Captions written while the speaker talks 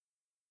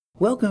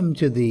Welcome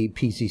to the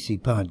PCC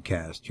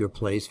Podcast, your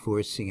place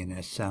for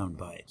CNS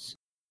Soundbites.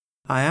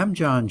 I am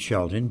John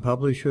Sheldon,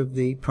 publisher of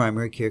the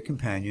Primary Care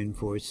Companion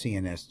for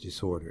CNS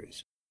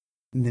Disorders.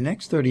 In the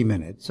next 30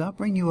 minutes, I'll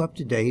bring you up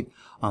to date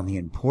on the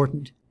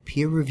important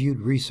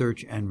peer-reviewed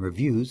research and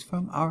reviews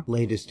from our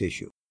latest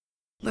issue.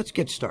 Let's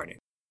get started.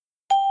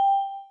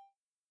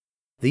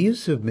 The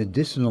use of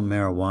medicinal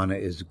marijuana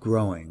is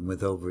growing,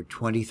 with over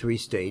 23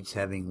 states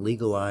having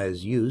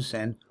legalized use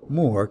and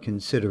more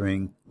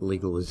considering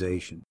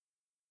legalization.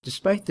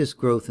 Despite this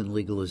growth in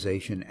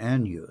legalization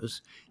and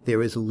use,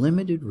 there is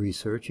limited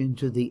research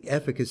into the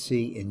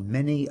efficacy in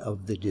many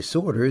of the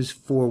disorders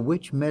for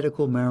which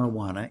medical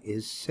marijuana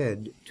is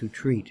said to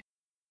treat.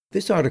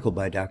 This article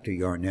by Dr.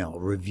 Yarnell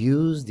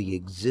reviews the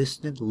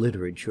existent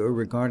literature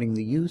regarding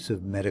the use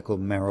of medical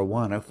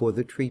marijuana for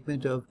the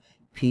treatment of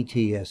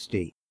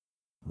PTSD.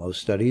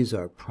 Most studies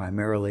are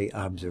primarily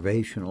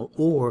observational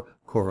or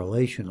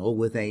correlational,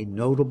 with a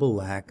notable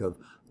lack of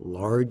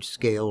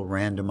large-scale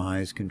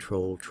randomized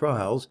controlled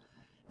trials,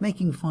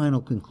 making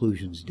final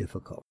conclusions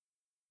difficult.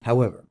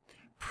 However,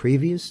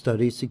 previous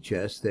studies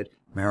suggest that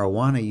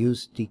marijuana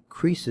use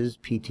decreases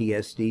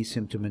PTSD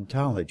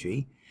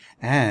symptomatology,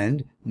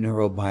 and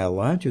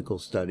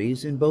neurobiological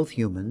studies in both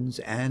humans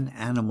and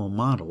animal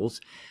models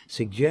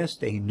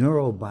suggest a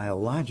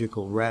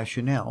neurobiological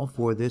rationale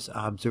for this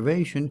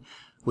observation,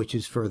 which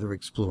is further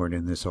explored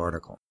in this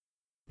article.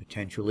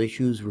 Potential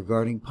issues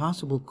regarding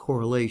possible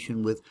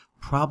correlation with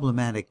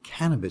problematic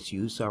cannabis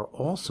use are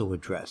also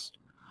addressed,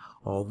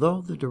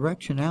 although the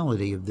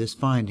directionality of this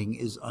finding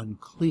is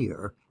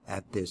unclear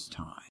at this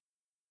time.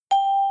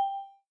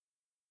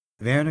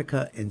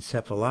 Wernicke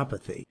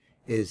encephalopathy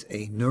is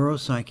a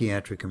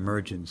neuropsychiatric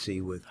emergency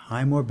with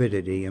high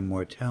morbidity and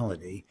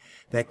mortality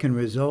that can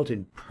result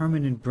in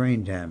permanent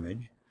brain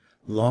damage,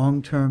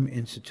 long-term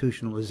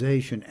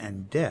institutionalization,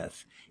 and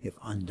death if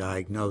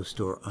undiagnosed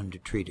or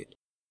undertreated.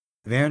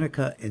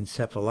 Wernicke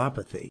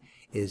encephalopathy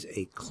is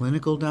a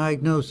clinical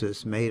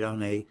diagnosis made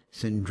on a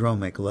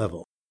syndromic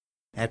level.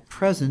 At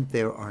present,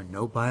 there are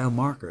no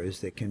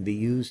biomarkers that can be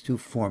used to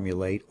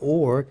formulate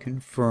or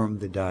confirm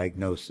the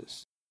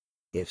diagnosis.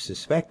 If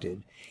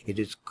suspected, it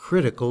is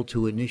critical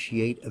to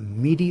initiate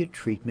immediate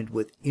treatment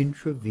with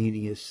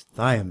intravenous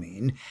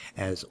thiamine,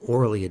 as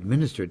orally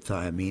administered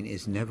thiamine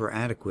is never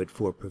adequate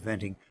for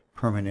preventing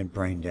permanent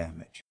brain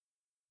damage.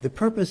 The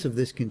purpose of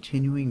this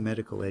continuing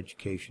medical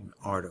education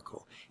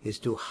article is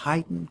to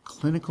heighten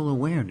clinical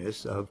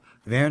awareness of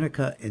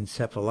Wernicke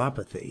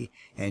encephalopathy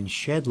and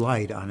shed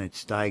light on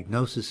its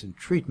diagnosis and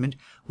treatment,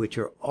 which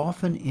are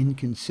often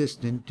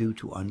inconsistent due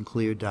to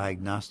unclear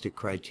diagnostic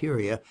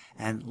criteria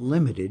and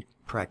limited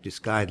practice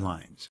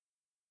guidelines.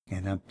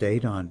 An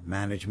update on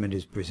management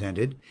is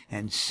presented,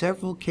 and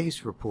several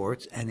case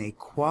reports and a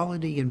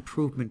quality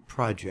improvement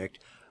project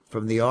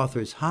from the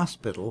author's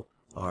hospital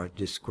are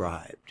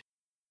described.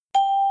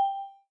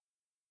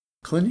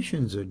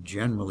 Clinicians are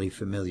generally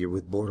familiar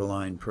with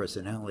borderline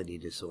personality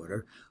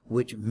disorder,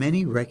 which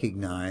many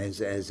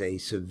recognize as a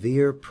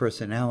severe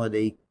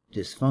personality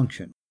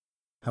dysfunction.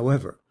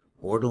 However,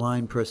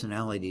 borderline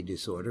personality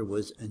disorder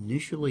was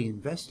initially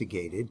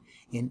investigated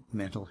in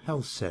mental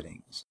health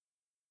settings.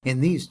 In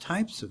these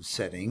types of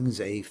settings,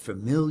 a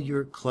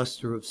familiar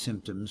cluster of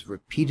symptoms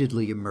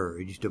repeatedly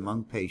emerged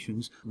among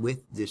patients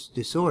with this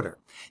disorder,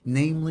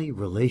 namely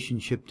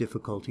relationship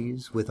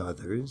difficulties with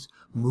others,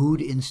 mood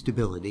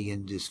instability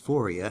and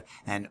dysphoria,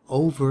 and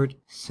overt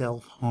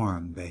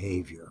self-harm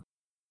behavior.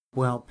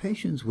 While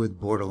patients with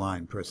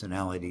borderline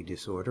personality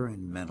disorder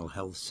in mental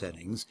health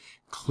settings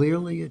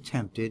clearly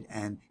attempted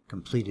and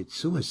completed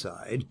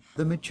suicide,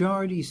 the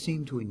majority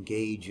seem to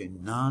engage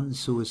in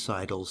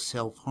non-suicidal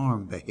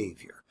self-harm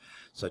behavior,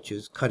 such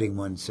as cutting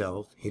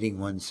oneself, hitting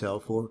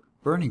oneself, or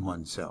burning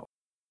oneself.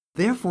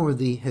 Therefore,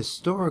 the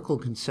historical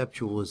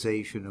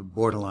conceptualization of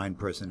borderline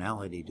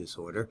personality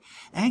disorder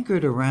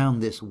anchored around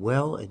this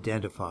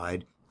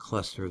well-identified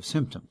cluster of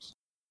symptoms.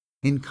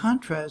 In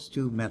contrast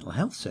to mental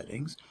health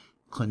settings,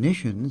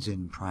 clinicians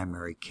in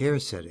primary care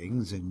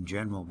settings and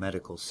general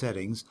medical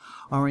settings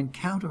are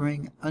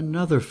encountering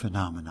another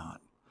phenomenon,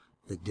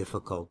 the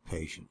difficult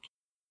patient.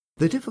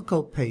 The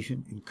difficult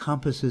patient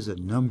encompasses a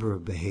number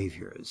of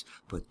behaviors,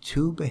 but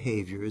two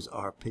behaviors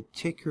are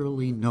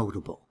particularly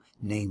notable,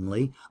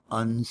 namely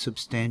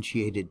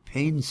unsubstantiated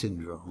pain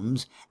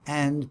syndromes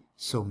and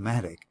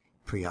somatic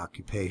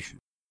preoccupation.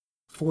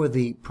 For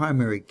the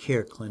primary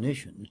care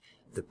clinician,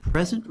 the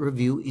present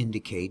review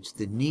indicates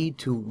the need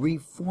to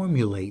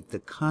reformulate the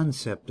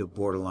concept of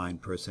borderline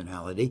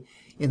personality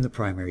in the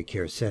primary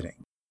care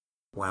setting.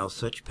 While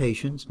such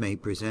patients may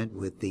present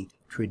with the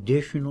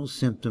traditional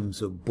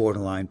symptoms of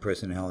borderline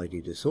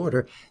personality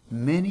disorder,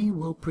 many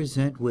will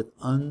present with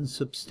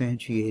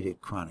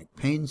unsubstantiated chronic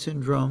pain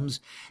syndromes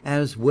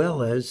as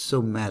well as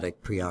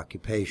somatic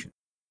preoccupation.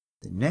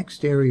 The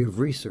next area of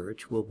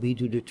research will be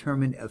to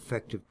determine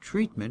effective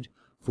treatment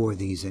for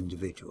these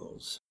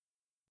individuals.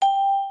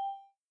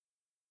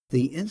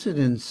 The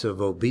incidence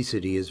of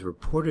obesity is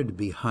reported to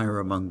be higher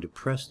among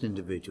depressed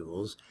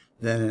individuals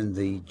than in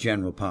the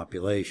general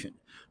population,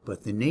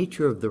 but the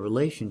nature of the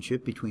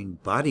relationship between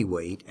body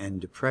weight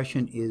and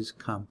depression is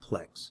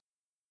complex.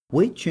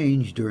 Weight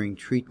change during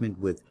treatment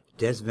with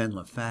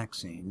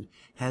desvenlafaxine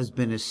has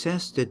been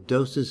assessed at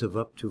doses of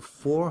up to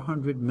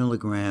 400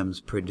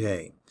 milligrams per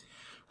day.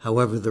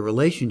 However, the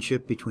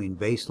relationship between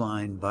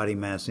baseline body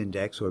mass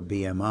index, or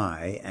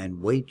BMI,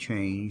 and weight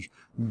change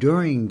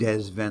during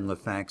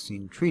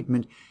desvenlafaxine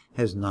treatment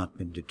has not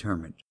been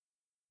determined.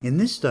 In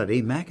this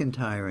study,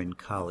 McIntyre and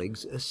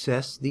colleagues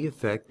assessed the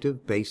effect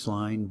of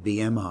baseline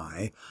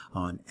BMI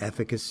on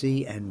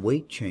efficacy and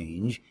weight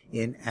change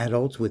in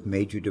adults with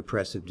major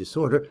depressive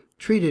disorder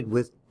treated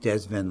with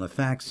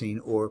desvenlafaxine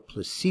or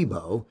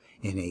placebo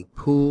in a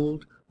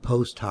pooled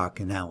post-hoc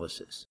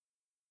analysis.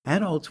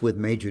 Adults with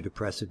major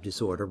depressive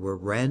disorder were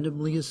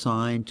randomly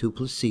assigned to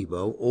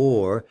placebo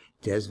or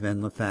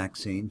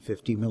desvenlafaxine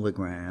 50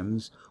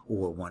 milligrams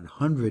or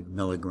 100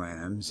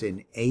 milligrams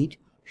in 8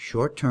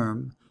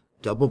 short-term,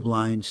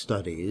 double-blind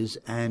studies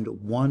and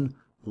 1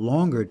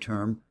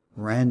 longer-term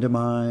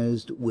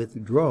randomized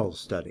withdrawal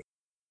study.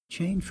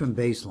 Change from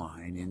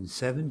baseline in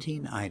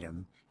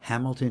 17-item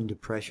Hamilton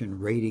Depression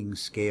Rating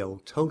Scale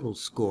total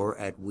score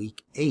at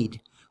week 8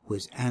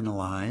 was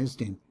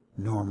analyzed in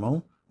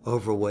normal,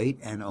 overweight,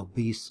 and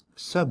obese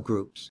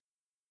subgroups.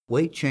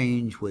 Weight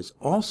change was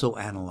also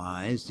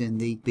analyzed in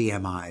the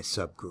BMI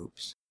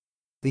subgroups.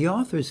 The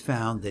authors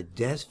found that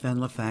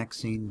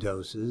desvenlafaxine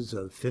doses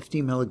of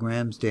 50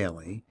 milligrams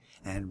daily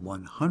and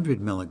 100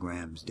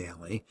 milligrams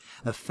daily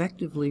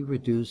effectively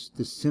reduced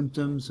the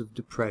symptoms of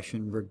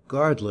depression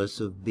regardless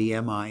of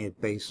BMI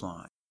at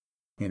baseline.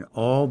 In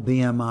all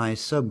BMI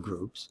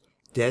subgroups,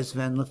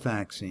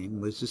 desvenlafaxine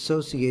was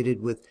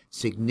associated with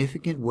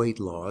significant weight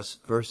loss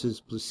versus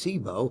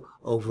placebo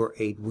over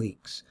 8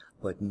 weeks,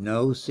 but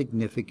no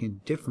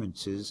significant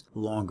differences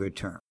longer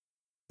term.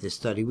 This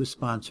study was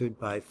sponsored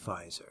by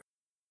Pfizer.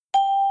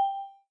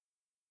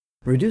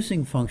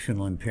 Reducing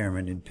functional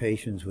impairment in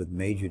patients with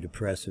major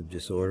depressive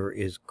disorder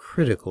is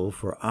critical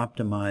for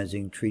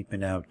optimizing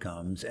treatment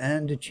outcomes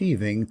and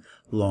achieving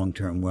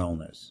long-term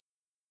wellness.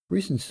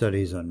 Recent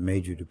studies on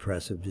major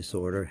depressive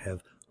disorder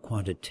have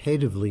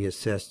quantitatively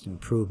assessed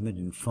improvement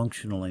in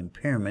functional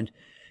impairment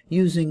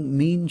using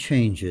mean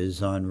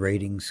changes on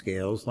rating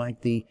scales like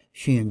the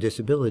Sheehan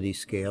Disability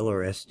Scale,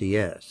 or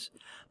SDS,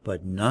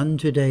 but none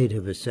to date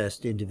have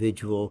assessed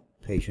individual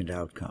patient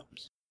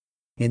outcomes.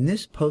 In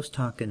this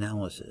post-hoc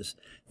analysis,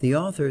 the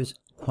authors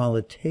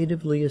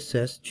qualitatively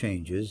assessed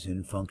changes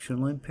in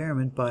functional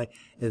impairment by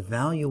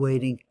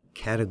evaluating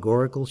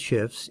categorical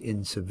shifts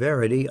in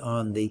severity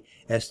on the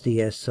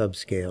SDS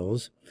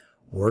subscales,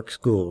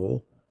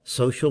 work-school,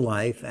 social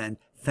life, and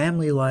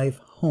family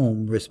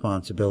life-home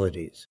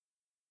responsibilities.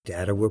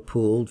 Data were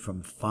pooled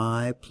from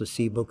 5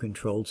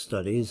 placebo-controlled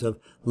studies of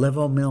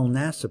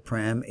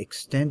levomilnacipran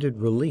extended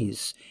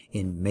release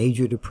in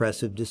major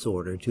depressive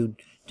disorder to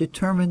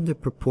determine the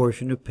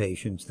proportion of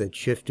patients that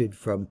shifted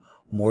from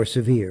more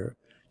severe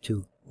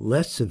to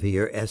less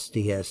severe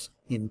SDS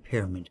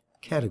impairment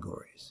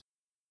categories.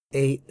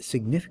 A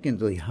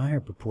significantly higher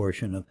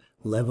proportion of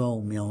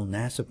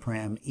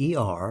levomilnacipran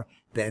ER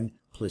than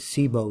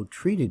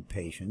placebo-treated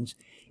patients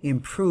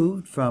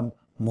improved from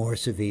more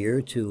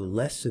severe to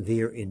less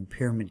severe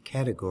impairment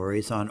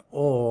categories on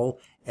all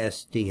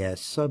SDS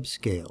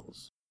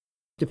subscales.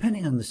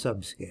 Depending on the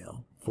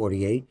subscale,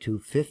 48 to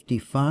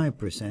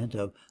 55%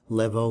 of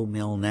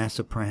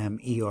levomilnacipran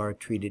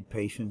ER-treated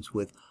patients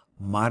with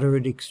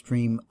moderate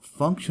extreme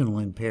functional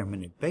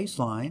impairment at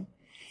baseline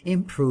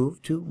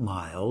improved to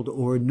mild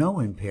or no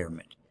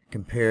impairment,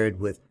 compared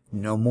with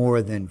no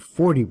more than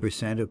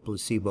 40% of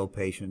placebo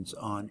patients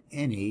on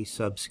any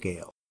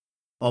subscale.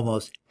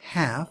 Almost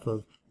half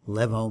of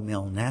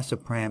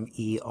levomilnacipran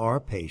ER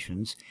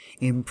patients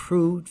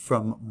improved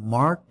from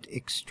marked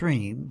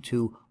extreme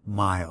to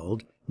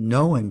mild,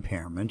 no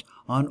impairment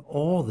on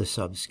all the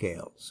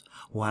subscales,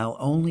 while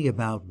only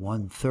about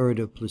 1/3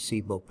 of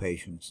placebo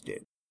patients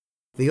did.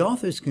 The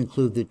authors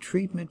conclude that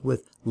treatment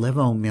with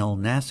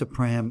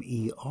levomilnacipran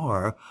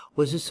ER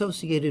was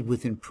associated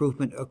with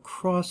improvement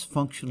across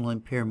functional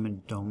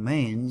impairment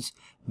domains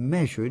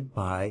measured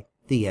by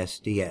the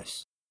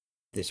SDS.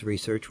 This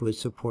research was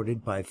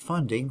supported by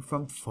funding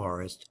from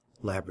Forest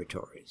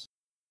Laboratories.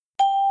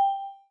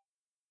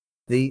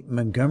 The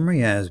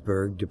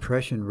Montgomery-Åsberg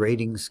Depression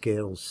Rating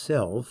Scale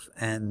Self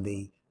and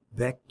the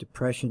Beck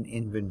Depression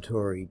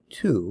Inventory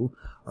 2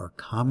 are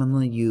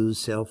commonly used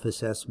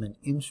self-assessment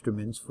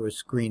instruments for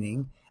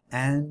screening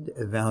and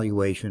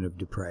evaluation of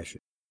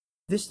depression.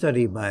 This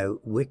study by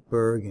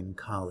Wickberg and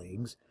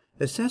colleagues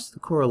assessed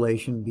the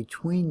correlation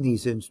between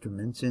these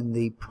instruments in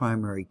the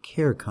primary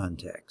care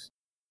context.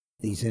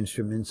 These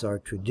instruments are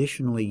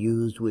traditionally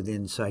used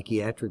within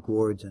psychiatric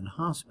wards and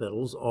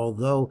hospitals,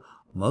 although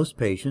most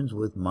patients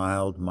with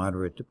mild,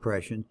 moderate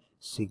depression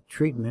seek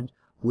treatment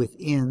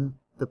within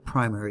the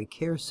primary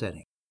care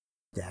setting.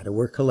 Data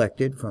were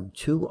collected from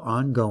 2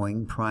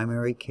 ongoing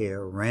primary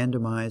care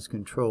randomized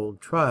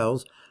controlled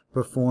trials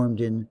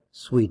performed in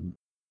Sweden.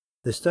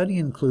 The study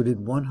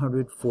included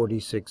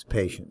 146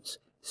 patients,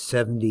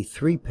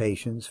 73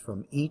 patients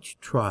from each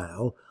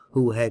trial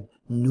who had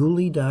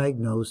newly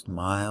diagnosed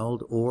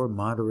mild or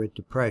moderate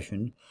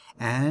depression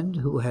and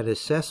who had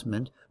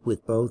assessment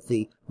with both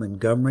the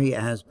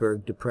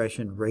Montgomery-Åsberg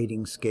Depression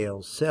Rating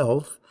Scale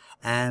Self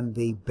and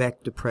the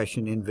Beck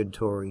Depression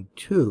Inventory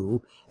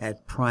 2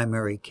 at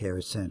primary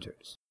care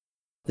centers.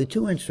 The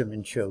two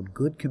instruments showed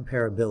good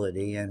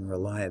comparability and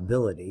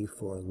reliability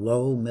for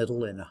low,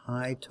 middle, and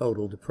high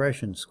total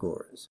depression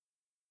scores.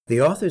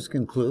 The authors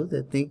conclude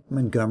that the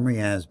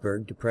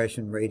Montgomery-Åsberg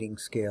Depression Rating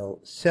Scale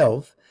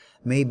Self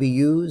may be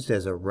used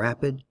as a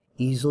rapid,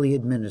 easily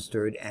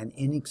administered, and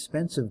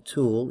inexpensive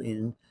tool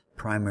in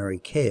primary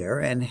care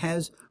and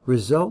has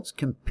results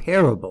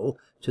comparable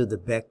to the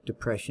Beck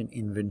Depression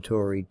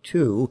Inventory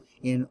 2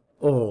 in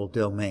all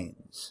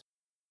domains.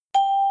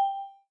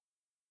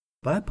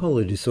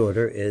 Bipolar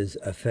disorder is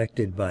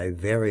affected by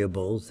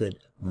variables that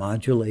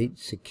modulate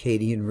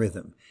circadian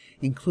rhythm,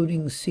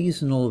 including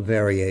seasonal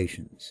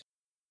variations.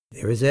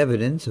 There is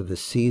evidence of a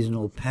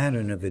seasonal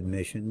pattern of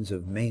admissions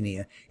of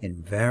mania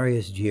in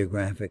various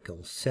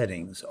geographical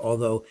settings,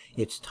 although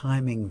its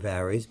timing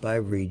varies by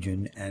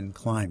region and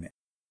climate.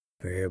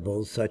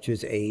 Variables such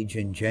as age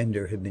and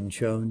gender have been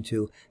shown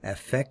to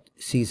affect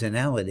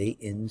seasonality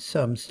in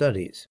some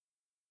studies.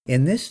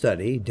 In this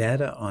study,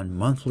 data on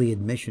monthly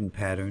admission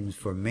patterns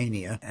for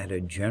mania at a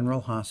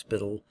general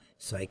hospital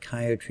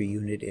psychiatry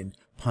unit in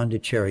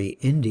Pondicherry,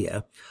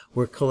 India,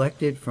 were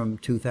collected from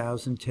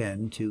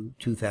 2010 to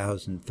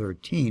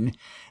 2013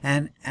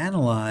 and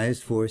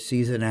analyzed for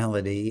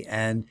seasonality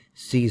and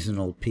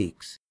seasonal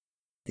peaks.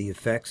 The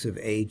effects of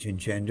age and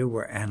gender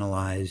were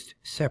analyzed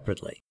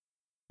separately.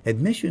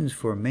 Admissions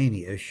for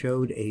mania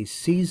showed a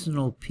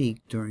seasonal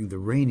peak during the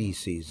rainy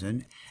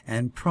season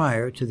and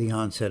prior to the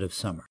onset of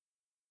summer.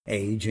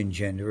 Age and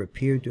gender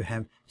appeared to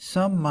have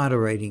some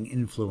moderating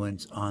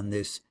influence on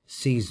this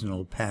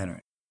seasonal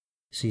pattern.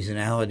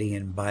 Seasonality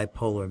in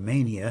bipolar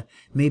mania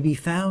may be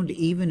found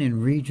even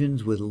in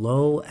regions with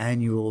low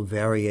annual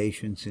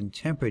variations in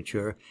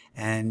temperature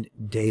and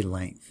day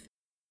length.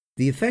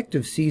 The effect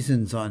of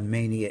seasons on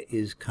mania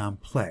is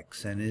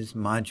complex and is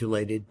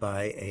modulated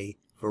by a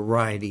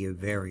variety of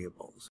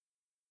variables.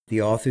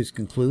 The authors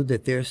conclude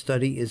that their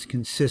study is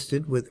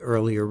consistent with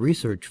earlier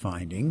research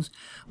findings,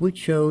 which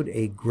showed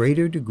a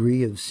greater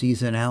degree of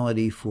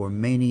seasonality for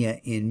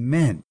mania in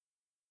men.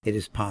 It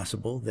is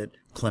possible that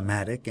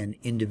climatic and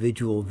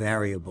individual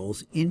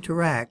variables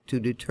interact to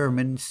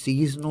determine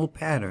seasonal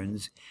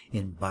patterns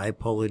in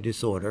bipolar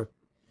disorder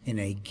in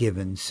a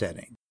given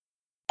setting.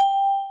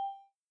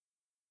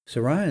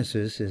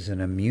 Psoriasis is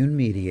an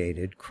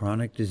immune-mediated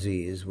chronic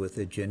disease with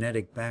a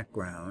genetic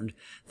background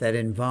that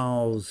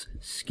involves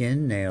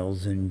skin,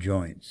 nails, and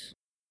joints.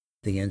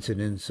 The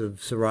incidence of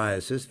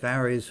psoriasis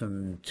varies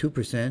from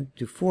 2%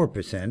 to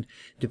 4%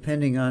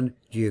 depending on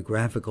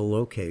geographical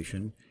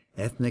location,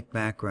 ethnic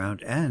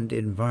background, and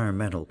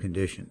environmental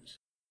conditions.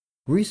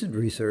 Recent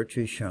research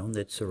has shown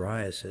that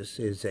psoriasis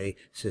is a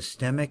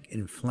systemic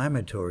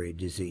inflammatory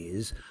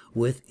disease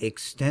with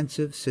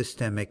extensive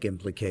systemic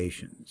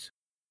implications.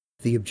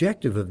 The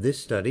objective of this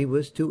study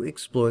was to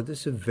explore the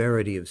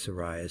severity of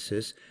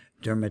psoriasis,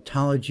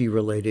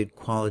 dermatology-related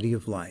quality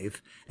of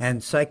life,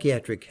 and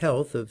psychiatric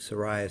health of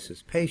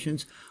psoriasis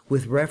patients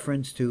with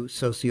reference to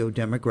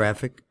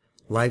socio-demographic,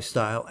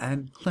 lifestyle,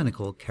 and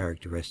clinical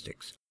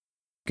characteristics.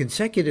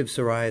 Consecutive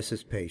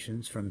psoriasis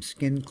patients from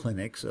skin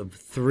clinics of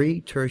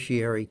 3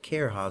 tertiary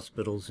care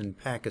hospitals in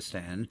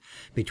Pakistan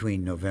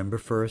between November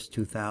 1,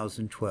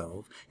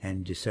 2012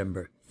 and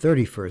December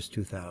 31,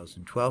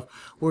 2012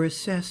 were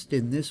assessed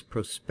in this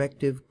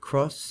prospective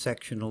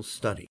cross-sectional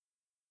study.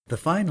 The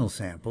final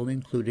sample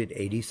included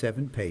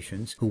 87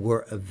 patients who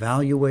were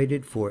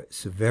evaluated for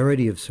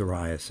severity of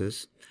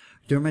psoriasis,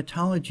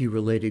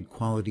 dermatology-related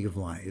quality of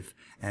life,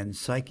 and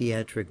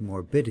psychiatric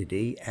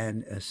morbidity,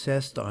 and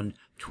assessed on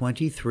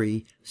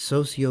 23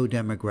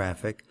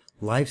 socio-demographic,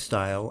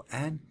 lifestyle,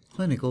 and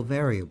clinical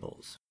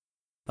variables.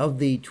 Of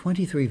the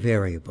 23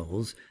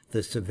 variables,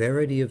 the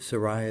severity of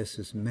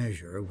psoriasis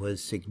measure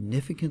was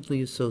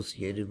significantly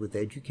associated with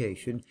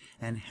education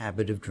and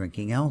habit of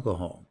drinking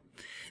alcohol.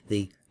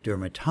 The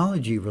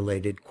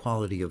dermatology-related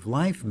quality of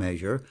life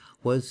measure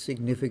was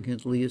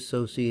significantly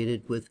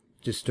associated with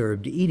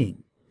disturbed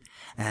eating,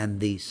 and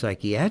the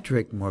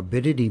psychiatric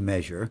morbidity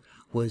measure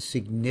was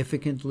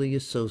significantly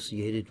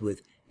associated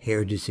with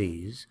hair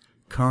disease,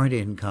 current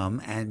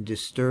income, and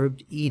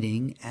disturbed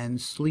eating and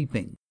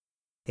sleeping.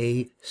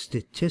 A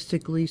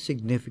statistically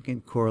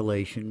significant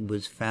correlation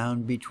was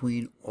found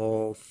between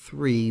all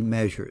 3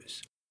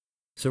 measures.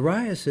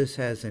 Psoriasis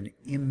has an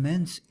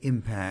immense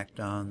impact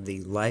on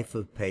the life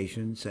of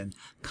patients, and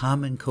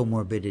common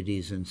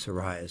comorbidities in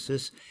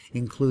psoriasis,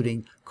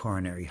 including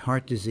coronary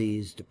heart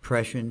disease,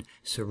 depression,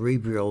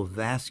 cerebral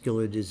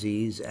vascular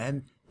disease,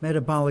 and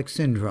metabolic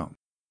syndrome.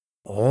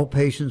 All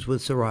patients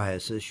with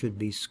psoriasis should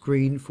be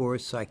screened for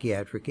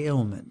psychiatric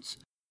ailments.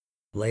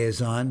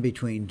 Liaison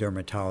between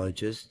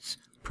dermatologists,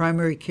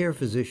 primary care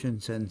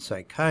physicians, and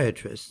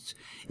psychiatrists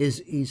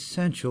is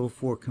essential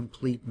for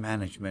complete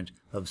management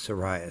of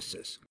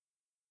psoriasis.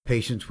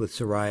 Patients with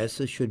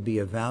psoriasis should be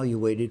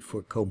evaluated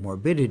for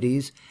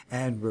comorbidities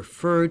and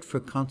referred for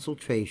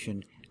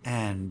consultation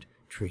and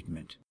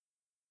treatment.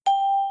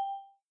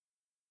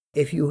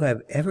 If you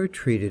have ever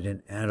treated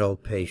an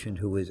adult patient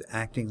who is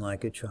acting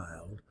like a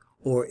child,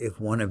 or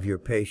if one of your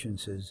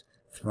patients has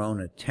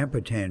thrown a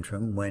temper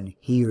tantrum when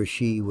he or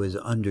she was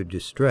under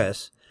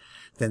distress,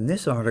 then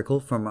this article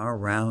from our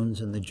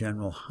rounds in the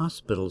General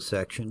Hospital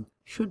section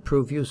should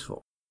prove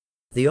useful.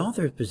 The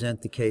authors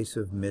present the case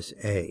of Miss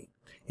A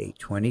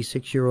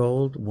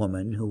 26-year-old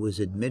woman who was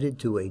admitted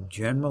to a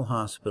general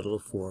hospital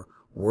for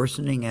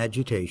worsening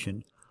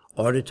agitation,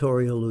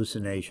 auditory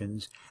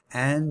hallucinations,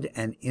 and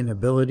an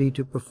inability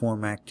to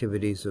perform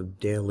activities of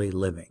daily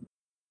living.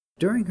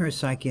 During her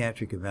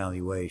psychiatric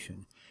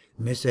evaluation,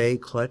 Miss A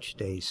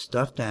clutched a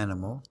stuffed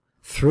animal,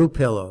 threw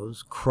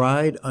pillows,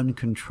 cried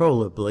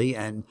uncontrollably,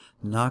 and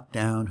knocked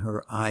down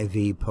her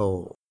IV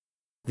pole.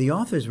 The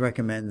authors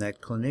recommend that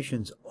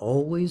clinicians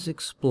always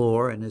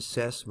explore and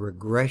assess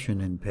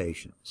regression in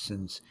patients,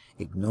 since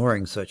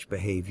ignoring such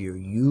behavior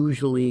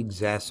usually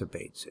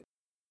exacerbates it.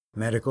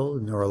 Medical,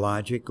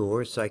 neurologic,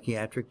 or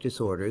psychiatric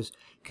disorders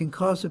can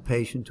cause a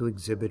patient to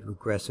exhibit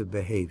regressive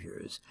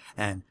behaviors,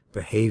 and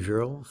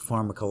behavioral,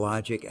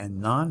 pharmacologic, and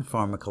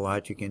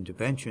non-pharmacologic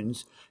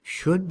interventions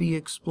should be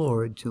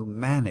explored to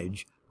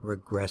manage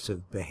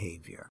regressive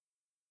behavior.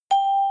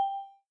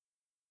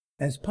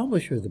 As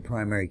publisher of the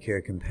Primary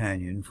Care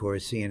Companion for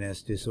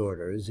CNS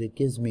Disorders, it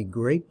gives me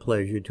great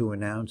pleasure to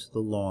announce the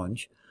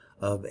launch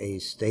of a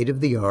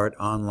state-of-the-art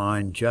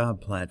online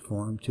job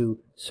platform to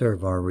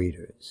serve our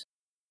readers.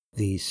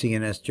 The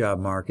CNS job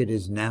market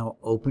is now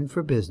open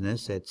for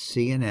business at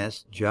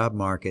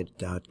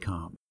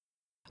cnsjobmarket.com.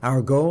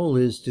 Our goal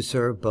is to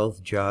serve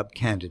both job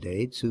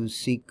candidates who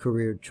seek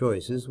career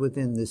choices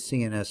within the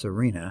CNS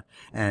arena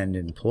and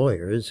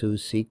employers who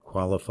seek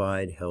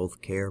qualified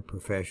healthcare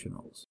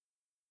professionals.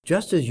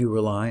 Just as you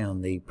rely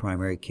on the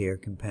Primary Care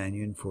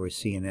Companion for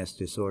CNS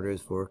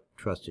Disorders for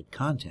trusted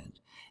content,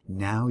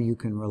 now you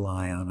can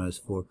rely on us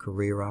for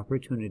career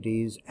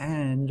opportunities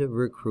and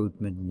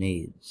recruitment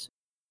needs.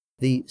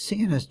 The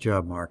CNS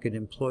job market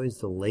employs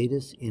the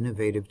latest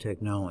innovative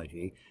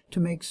technology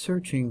to make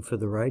searching for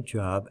the right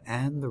job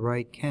and the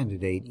right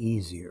candidate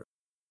easier.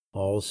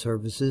 All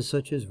services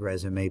such as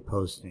resume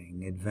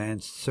posting,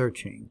 advanced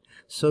searching,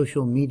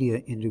 social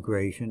media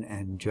integration,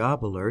 and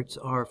job alerts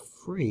are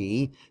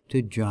free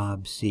to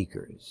job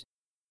seekers.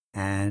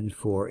 And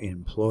for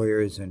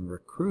employers and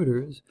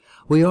recruiters,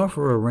 we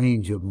offer a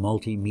range of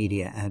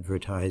multimedia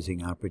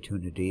advertising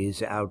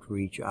opportunities,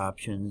 outreach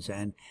options,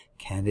 and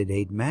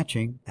candidate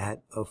matching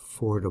at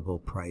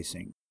affordable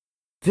pricing.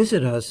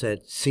 Visit us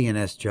at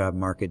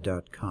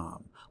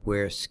cnsjobmarket.com,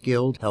 where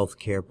skilled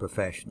healthcare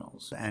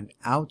professionals and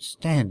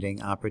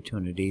outstanding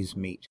opportunities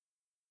meet.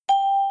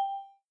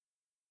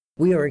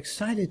 We are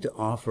excited to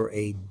offer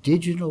a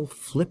digital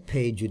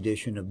flip-page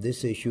edition of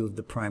this issue of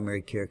the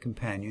Primary Care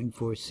Companion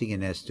for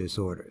CNS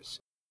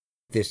Disorders.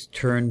 This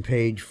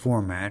turn-page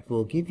format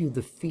will give you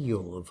the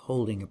feel of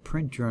holding a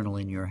print journal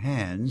in your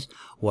hands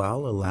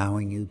while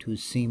allowing you to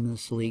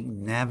seamlessly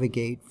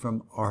navigate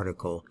from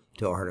article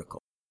to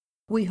article.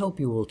 We hope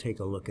you will take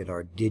a look at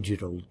our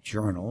digital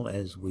journal,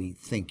 as we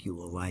think you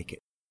will like it.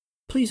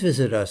 Please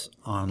visit us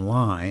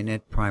online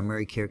at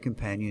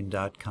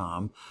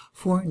primarycarecompanion.com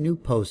for new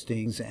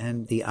postings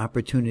and the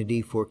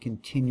opportunity for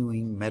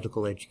continuing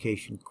medical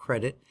education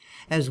credit,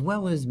 as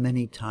well as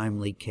many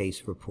timely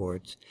case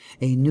reports,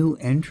 a new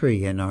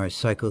entry in our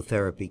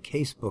psychotherapy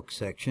casebook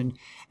section,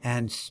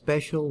 and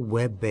special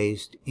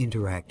web-based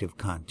interactive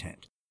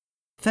content.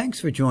 Thanks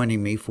for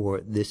joining me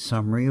for this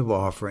summary of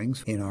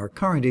offerings in our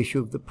current issue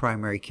of the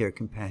Primary Care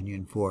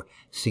Companion for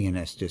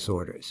CNS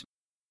Disorders.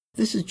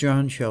 This is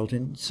John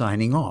Shelton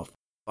signing off.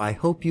 I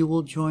hope you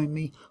will join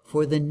me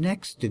for the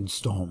next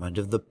installment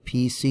of the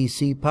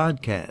PCC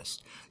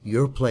podcast,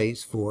 your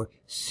place for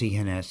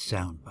CNS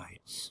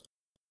Soundbites.